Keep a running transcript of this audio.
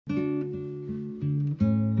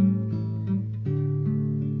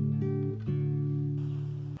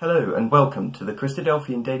Hello and welcome to the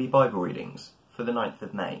Christadelphian Daily Bible Readings for the 9th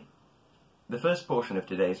of May. The first portion of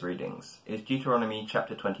today's readings is Deuteronomy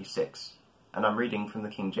chapter 26, and I'm reading from the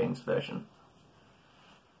King James Version.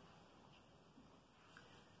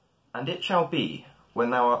 And it shall be, when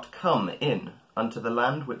thou art come in unto the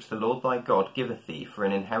land which the Lord thy God giveth thee for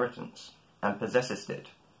an inheritance, and possessest it,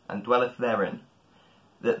 and dwelleth therein,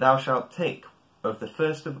 that thou shalt take of the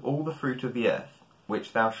first of all the fruit of the earth,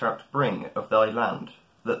 which thou shalt bring of thy land,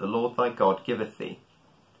 that the Lord thy God giveth thee,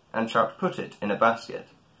 and shalt put it in a basket,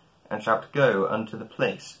 and shalt go unto the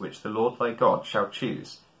place which the Lord thy God shall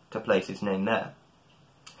choose to place his name there.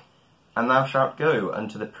 And thou shalt go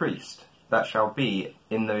unto the priest that shall be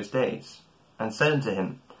in those days, and say unto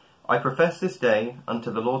him, I profess this day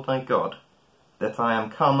unto the Lord thy God, that I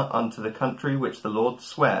am come unto the country which the Lord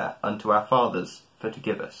sware unto our fathers for to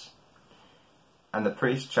give us. And the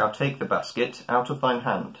priest shall take the basket out of thine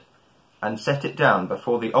hand, and set it down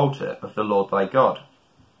before the altar of the Lord thy God.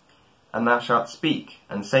 And thou shalt speak,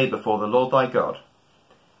 and say before the Lord thy God,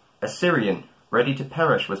 A Syrian, ready to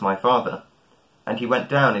perish, was my father, and he went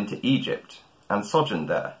down into Egypt, and sojourned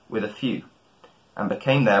there with a few, and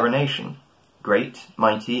became there a nation, great,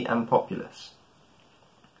 mighty, and populous.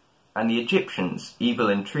 And the Egyptians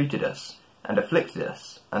evil entreated us, and afflicted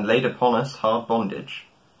us, and laid upon us hard bondage.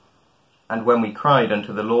 And when we cried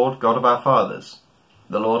unto the Lord God of our fathers,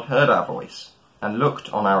 the Lord heard our voice, and looked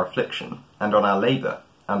on our affliction, and on our labour,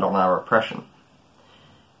 and on our oppression.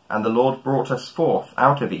 And the Lord brought us forth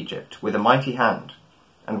out of Egypt with a mighty hand,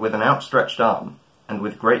 and with an outstretched arm, and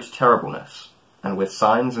with great terribleness, and with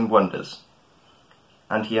signs and wonders.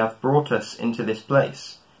 And he hath brought us into this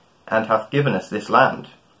place, and hath given us this land,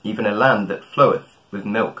 even a land that floweth with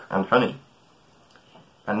milk and honey.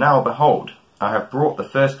 And now, behold, I have brought the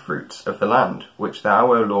firstfruits of the land, which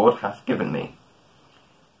thou, O Lord, hast given me.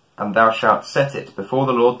 And thou shalt set it before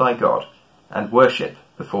the Lord thy God, and worship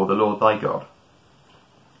before the Lord thy God.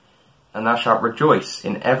 And thou shalt rejoice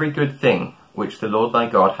in every good thing which the Lord thy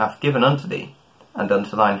God hath given unto thee, and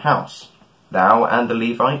unto thine house, thou and the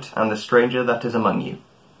Levite and the stranger that is among you.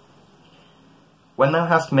 When thou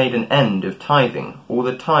hast made an end of tithing all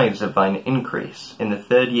the tithes of thine increase in the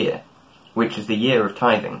 3rd year, which is the year of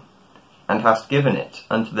tithing, and hast given it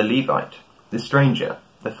unto the Levite, the stranger,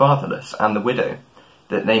 the fatherless, and the widow,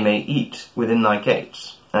 that they may eat within thy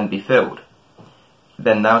gates, and be filled.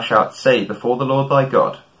 Then thou shalt say before the Lord thy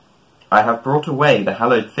God, I have brought away the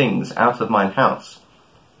hallowed things out of mine house,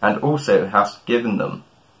 and also hast given them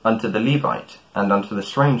unto the Levite, and unto the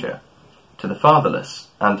stranger, to the fatherless,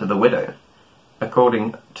 and to the widow,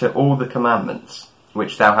 according to all the commandments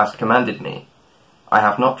which thou hast commanded me. I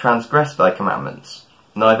have not transgressed thy commandments,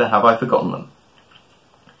 neither have I forgotten them.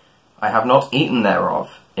 I have not eaten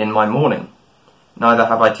thereof in my mourning, neither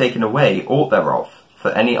have I taken away aught thereof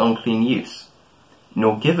for any unclean use,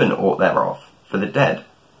 nor given aught thereof for the dead.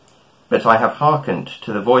 But I have hearkened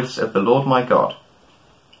to the voice of the Lord my God,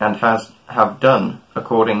 and have done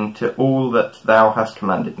according to all that thou hast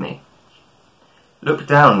commanded me. Look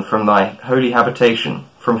down from thy holy habitation,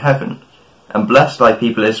 from heaven, and bless thy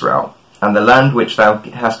people Israel, and the land which thou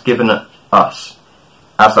hast given us,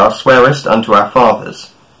 as thou swarest unto our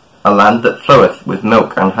fathers, a land that floweth with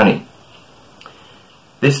milk and honey.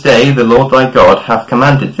 This day the Lord thy God hath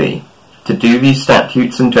commanded thee to do these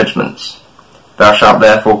statutes and judgments. Thou shalt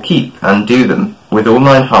therefore keep and do them with all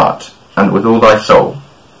thine heart and with all thy soul.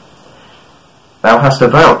 Thou hast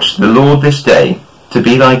avouched the Lord this day to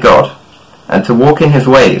be thy God, and to walk in his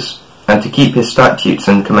ways, and to keep his statutes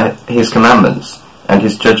and his commandments and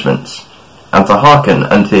his judgments, and to hearken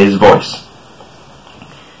unto his voice.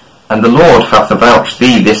 And the Lord hath avouched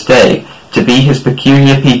thee this day to be his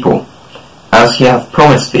peculiar people, as he hath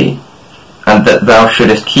promised thee, and that thou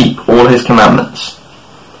shouldest keep all his commandments,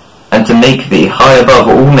 and to make thee high above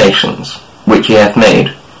all nations, which he hath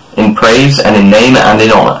made, in praise and in name and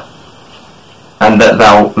in honour, and that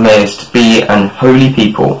thou mayest be an holy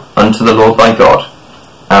people unto the Lord thy God,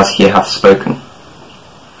 as he hath spoken.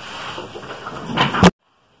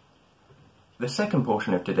 The second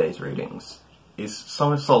portion of today's readings is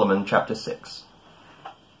Song of Solomon chapter 6.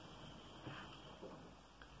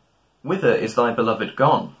 Whither is thy beloved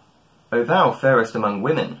gone, O thou fairest among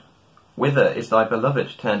women? Whither is thy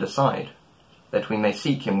beloved turned aside, that we may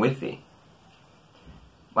seek him with thee?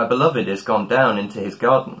 My beloved is gone down into his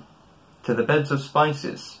garden, to the beds of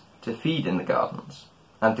spices, to feed in the gardens,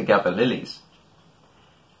 and to gather lilies.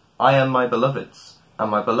 I am my beloved's, and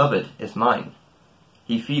my beloved is mine.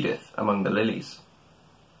 He feedeth among the lilies.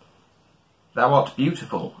 Thou art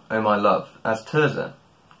beautiful, O my love, as Tirzah,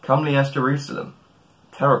 comely as Jerusalem,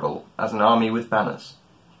 terrible as an army with banners.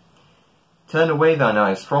 Turn away thine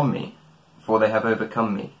eyes from me, for they have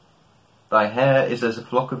overcome me. Thy hair is as a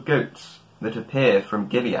flock of goats that appear from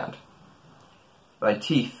Gilead. Thy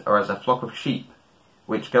teeth are as a flock of sheep,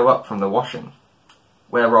 which go up from the washing,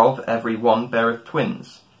 whereof every one beareth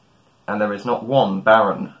twins, and there is not one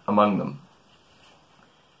barren among them.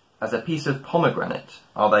 As a piece of pomegranate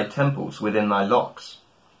are thy temples within thy locks.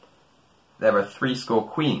 There are 80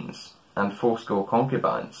 queens, and 80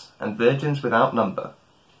 concubines, and virgins without number.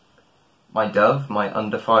 My dove, my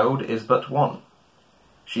undefiled, is but one.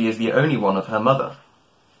 She is the only one of her mother.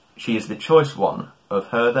 She is the choice one of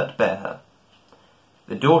her that bare her.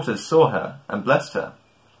 The daughters saw her, and blessed her.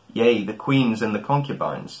 Yea, the queens and the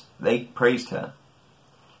concubines, they praised her.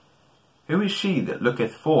 Who is she that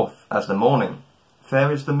looketh forth as the morning,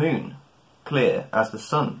 fair as the moon, clear as the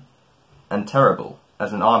sun, and terrible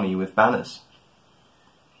as an army with banners?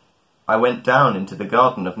 I went down into the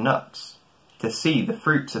garden of nuts, to see the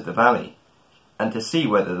fruits of the valley, and to see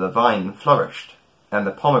whether the vine flourished, and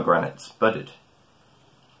the pomegranates budded.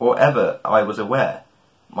 Or ever I was aware,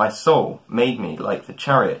 my soul made me like the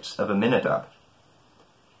chariots of Aminadab.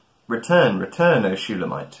 Return, return, O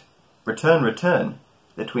Shulamite, return, return,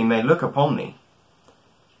 that we may look upon thee.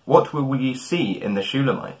 What will ye see in the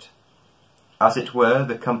Shulamite? As it were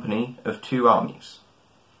the company of 2 armies.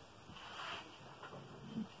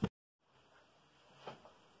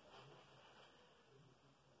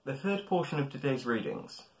 The third portion of today's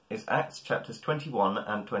readings is Acts chapters 21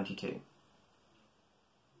 and 22.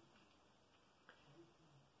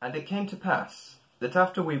 And it came to pass that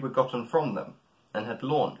after we were gotten from them, and had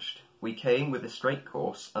launched, we came with a straight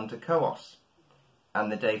course unto Coos,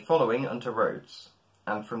 and the day following unto Rhodes,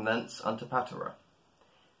 and from thence unto Patara.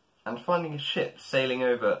 And finding a ship sailing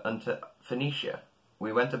over unto Phoenicia,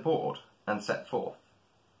 we went aboard, and set forth.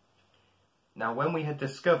 Now when we had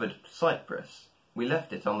discovered Cyprus, we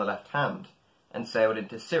left it on the left hand, and sailed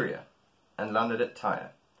into Syria, and landed at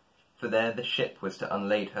Tyre, for there the ship was to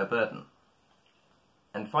unlade her burden.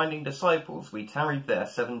 And finding disciples, we tarried there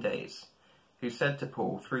 7 days, who said to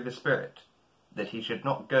Paul through the Spirit, that he should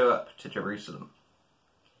not go up to Jerusalem.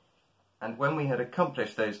 And when we had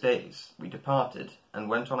accomplished those days, we departed, and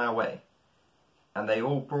went on our way. And they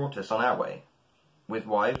all brought us on our way, with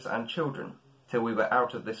wives and children, till we were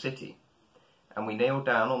out of the city, and we kneeled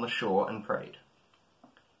down on the shore and prayed.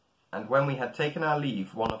 And when we had taken our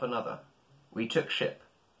leave one of another, we took ship,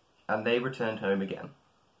 and they returned home again.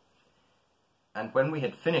 And when we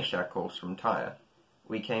had finished our course from Tyre,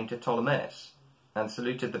 we came to Ptolemais, and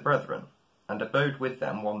saluted the brethren, and abode with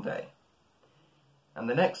them 1 day. And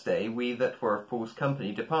the next day we that were of Paul's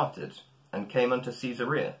company departed, and came unto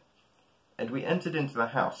Caesarea, and we entered into the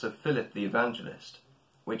house of Philip the evangelist,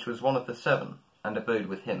 which was one of the 7, and abode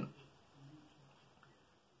with him.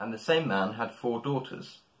 And the same man had 4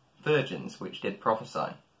 daughters, virgins which did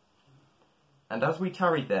prophesy. And as we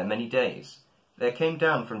tarried there many days, there came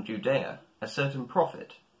down from Judea a certain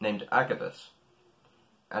prophet named Agabus.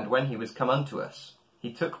 And when he was come unto us,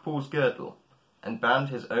 he took Paul's girdle, and bound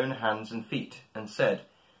his own hands and feet, and said,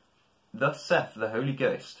 Thus saith the Holy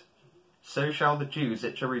Ghost, So shall the Jews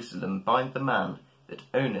at Jerusalem bind the man that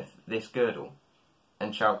owneth this girdle,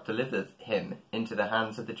 and shall deliver him into the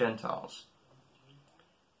hands of the Gentiles.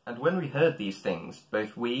 And when we heard these things,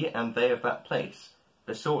 both we and they of that place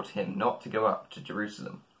besought him not to go up to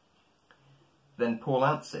Jerusalem. Then Paul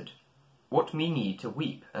answered, What mean ye to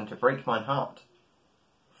weep and to break mine heart?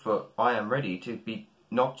 For I am ready to be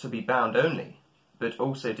not to be bound only, but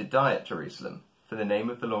also to die at Jerusalem for the name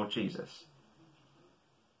of the Lord Jesus.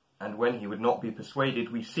 And when he would not be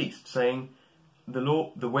persuaded, we ceased, saying, The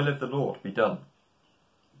will of the Lord be done.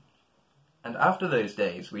 And after those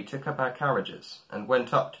days we took up our carriages, and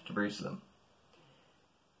went up to Jerusalem.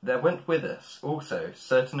 There went with us also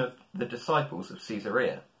certain of the disciples of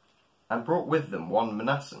Caesarea, and brought with them one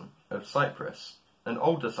Mnason of Cyprus, an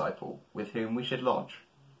old disciple, with whom we should lodge.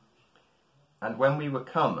 And when we were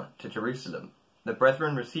come to Jerusalem, the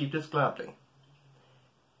brethren received us gladly.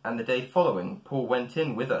 And the day following Paul went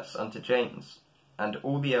in with us unto James, and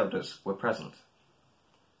all the elders were present.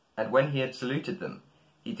 And when he had saluted them,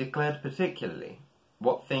 he declared particularly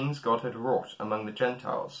what things God had wrought among the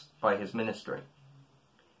Gentiles by his ministry.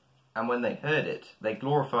 And when they heard it, they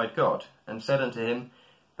glorified God, and said unto him,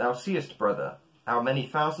 Thou seest, brother, how many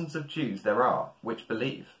thousands of Jews there are which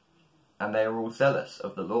believe, and they are all zealous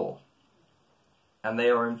of the law. And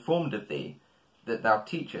they are informed of thee, that thou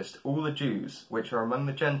teachest all the Jews which are among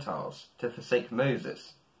the Gentiles to forsake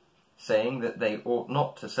Moses, saying that they ought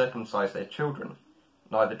not to circumcise their children,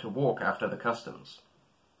 neither to walk after the customs.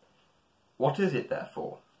 What is it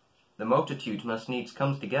therefore? The multitude must needs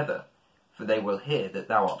come together, for they will hear that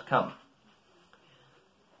thou art come.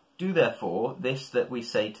 Do therefore this that we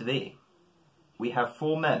say to thee. We have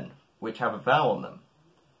 4 men, which have a vow on them.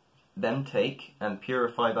 Them take, and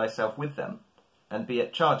purify thyself with them, and be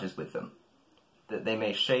at charges with them, that they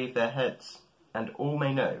may shave their heads, and all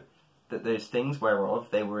may know that those things whereof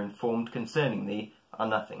they were informed concerning thee are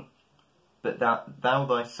nothing, but that thou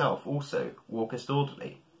thyself also walkest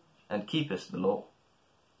orderly, and keepest the law.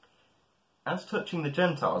 As touching the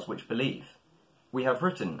Gentiles which believe, we have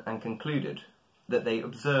written and concluded that they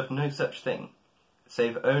observe no such thing,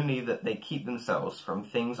 save only that they keep themselves from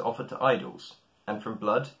things offered to idols, and from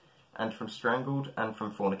blood, and from strangled, and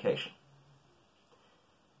from fornication.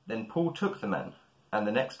 Then Paul took the men, and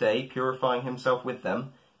the next day, purifying himself with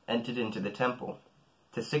them, entered into the temple,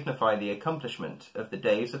 to signify the accomplishment of the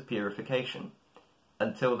days of purification,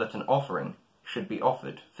 until that an offering should be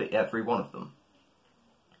offered for every one of them.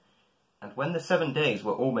 And when the 7 days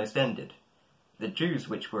were almost ended, the Jews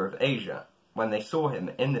which were of Asia, when they saw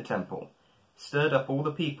him in the temple, stirred up all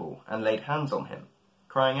the people, and laid hands on him,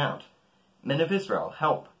 crying out, Men of Israel,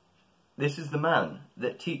 help! This is the man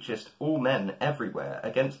that teacheth all men everywhere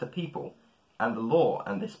against the people, and the law,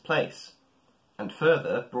 and this place, and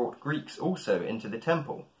further brought Greeks also into the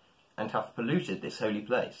temple, and hath polluted this holy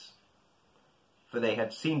place. For they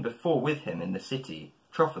had seen before with him in the city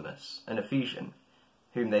Trophimus, an Ephesian,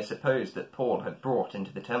 whom they supposed that Paul had brought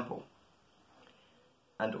into the temple.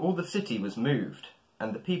 And all the city was moved,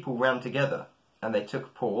 and the people ran together, and they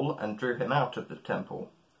took Paul, and drew him out of the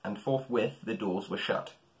temple, and forthwith the doors were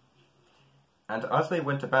shut. And as they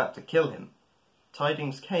went about to kill him,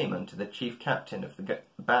 tidings came unto the chief captain of the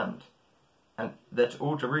band, and that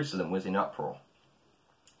all Jerusalem was in uproar,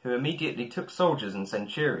 who immediately took soldiers and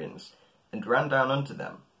centurions, and ran down unto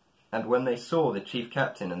them. And when they saw the chief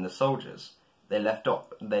captain and the soldiers, they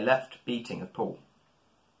left beating of Paul.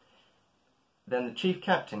 Then the chief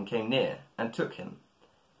captain came near, and took him,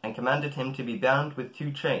 and commanded him to be bound with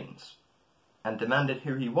 2 chains, and demanded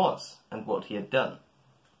who he was, and what he had done.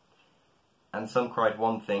 And some cried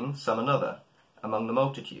one thing, some another, among the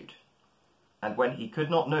multitude. And when he could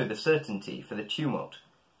not know the certainty for the tumult,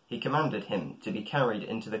 he commanded him to be carried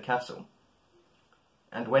into the castle.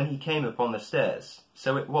 And when he came upon the stairs,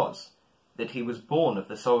 so it was, that he was borne of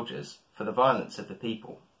the soldiers for the violence of the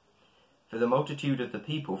people. For the multitude of the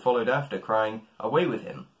people followed after, crying, Away with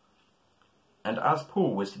him! And as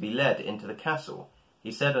Paul was to be led into the castle,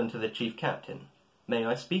 he said unto the chief captain, May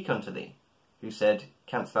I speak unto thee? Who said,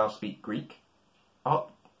 Canst thou speak Greek? Art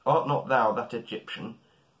not thou that Egyptian,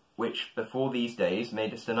 which before these days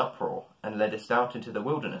madest an uproar, and leddest out into the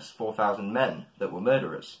wilderness 4,000 men that were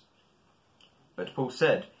murderers? But Paul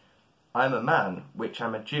said, I am a man which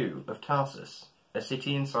am a Jew of Tarsus, a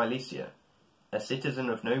city in Cilicia, a citizen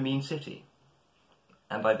of no mean city.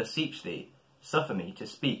 And I beseech thee, suffer me to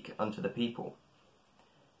speak unto the people.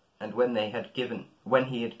 And when he had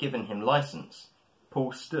given him license,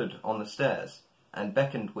 Paul stood on the stairs, and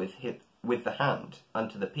beckoned with the hand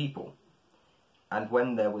unto the people. And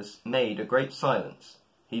when there was made a great silence,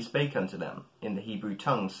 he spake unto them in the Hebrew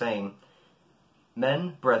tongue, saying,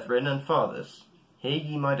 Men, brethren, and fathers, hear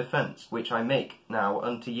ye my defence, which I make now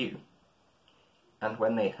unto you. And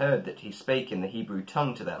when they heard that he spake in the Hebrew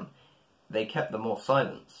tongue to them, they kept the more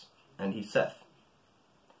silence. And he saith,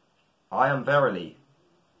 I am verily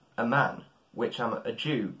a man which am a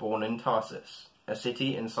Jew born in Tarsus, a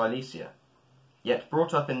city in Cilicia, yet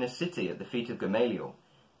brought up in this city at the feet of Gamaliel,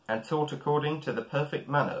 and taught according to the perfect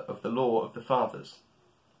manner of the law of the fathers,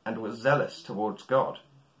 and was zealous towards God,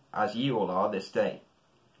 as ye all are this day.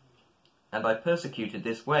 And I persecuted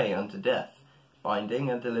this way unto death, binding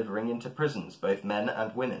and delivering into prisons both men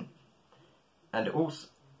and women. And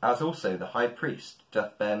as also the high priest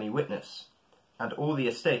doth bear me witness, and all the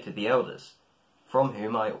estate of the elders, from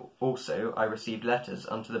whom I received letters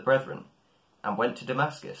unto the brethren, and went to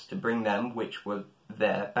Damascus to bring them which were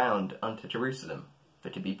there bound unto Jerusalem, for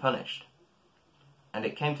to be punished. And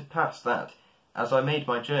it came to pass that, as I made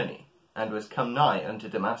my journey, and was come nigh unto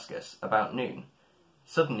Damascus about noon,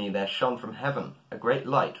 suddenly there shone from heaven a great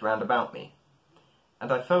light round about me.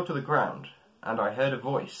 And I fell to the ground, and I heard a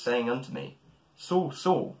voice saying unto me, Saul,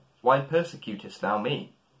 Saul, why persecutest thou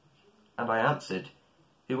me? And I answered,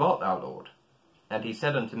 Who art thou, Lord? And he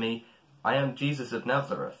said unto me, I am Jesus of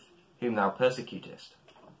Nazareth, whom thou persecutest.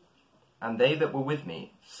 And they that were with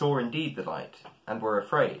me saw indeed the light, and were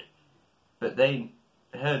afraid, but they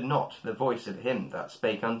heard not the voice of him that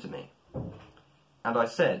spake unto me. And I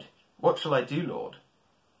said, What shall I do, Lord?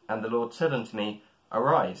 And the Lord said unto me,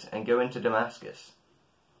 Arise, and go into Damascus,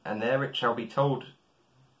 and there it shall be told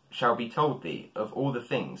thee of all the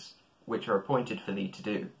things which are appointed for thee to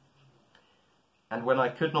do. And when I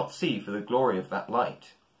could not see for the glory of that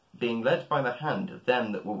light, being led by the hand of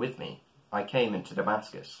them that were with me, I came into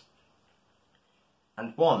Damascus.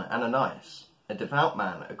 And one Ananias, a devout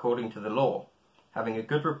man according to the law, having a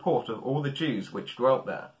good report of all the Jews which dwelt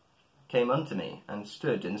there, came unto me, and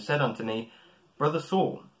stood, and said unto me, Brother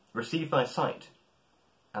Saul, receive thy sight.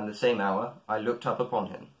 And the same hour I looked up upon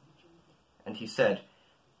him. And he said,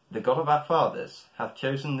 The God of our fathers hath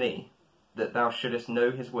chosen thee, that thou shouldest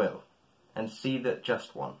know his will, and see that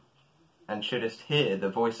just one, and shouldest hear the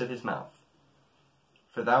voice of his mouth.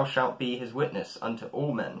 For thou shalt be his witness unto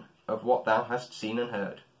all men of what thou hast seen and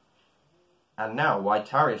heard. And now why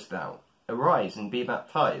tarriest thou? Arise and be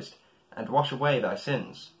baptized, and wash away thy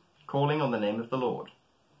sins, calling on the name of the Lord.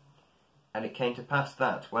 And it came to pass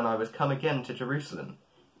that, when I was come again to Jerusalem,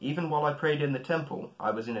 even while I prayed in the temple,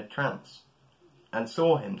 I was in a trance, and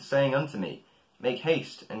saw him saying unto me, Make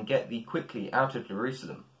haste, and get thee quickly out of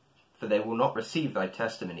Jerusalem, for they will not receive thy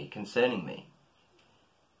testimony concerning me.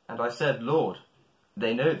 And I said, Lord,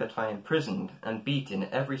 they know that I imprisoned and beat in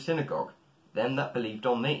every synagogue them that believed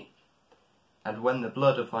on thee. And when the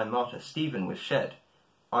blood of thy martyr Stephen was shed,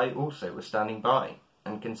 I also was standing by,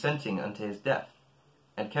 and consenting unto his death,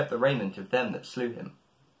 and kept the raiment of them that slew him.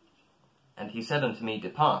 And he said unto me,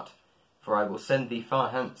 Depart, for I will send thee far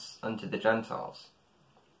hence unto the Gentiles.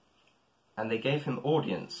 And they gave him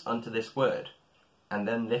audience unto this word, and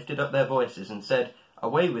then lifted up their voices, and said,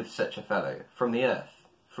 Away with such a fellow from the earth,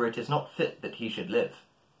 for it is not fit that he should live.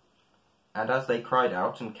 And as they cried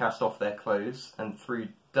out, and cast off their clothes, and threw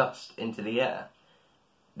dust into the air,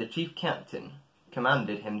 the chief captain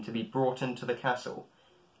commanded him to be brought into the castle,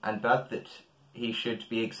 and bade that he should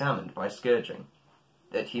be examined by scourging,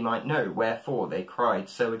 that he might know wherefore they cried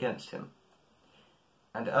so against him.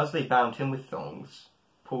 And as they bound him with thongs,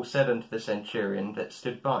 Paul said unto the centurion that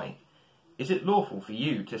stood by, Is it lawful for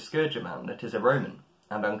you to scourge a man that is a Roman,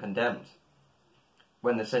 and uncondemned?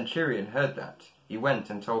 When the centurion heard that, he went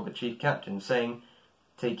and told the chief captain, saying,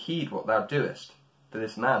 Take heed what thou doest, for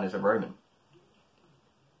this man is a Roman.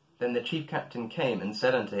 Then the chief captain came and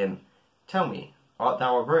said unto him, Tell me, art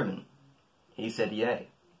thou a Roman? He said, Yea.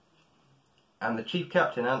 And the chief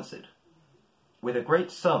captain answered, With a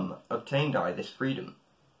great sum obtained I this freedom.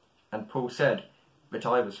 And Paul said, But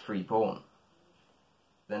I was free born.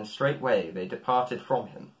 Then straightway they departed from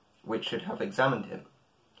him, which should have examined him.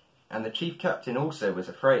 And the chief captain also was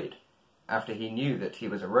afraid, after he knew that he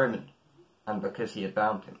was a Roman, and because he had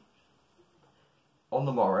bound him. On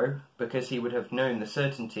the morrow, because he would have known the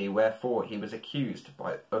certainty wherefore he was accused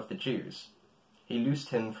of the Jews, he loosed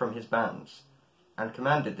him from his bands, and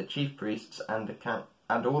commanded the chief priests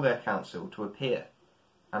and all their council to appear,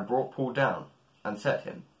 and brought Paul down, and set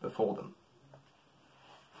him before them.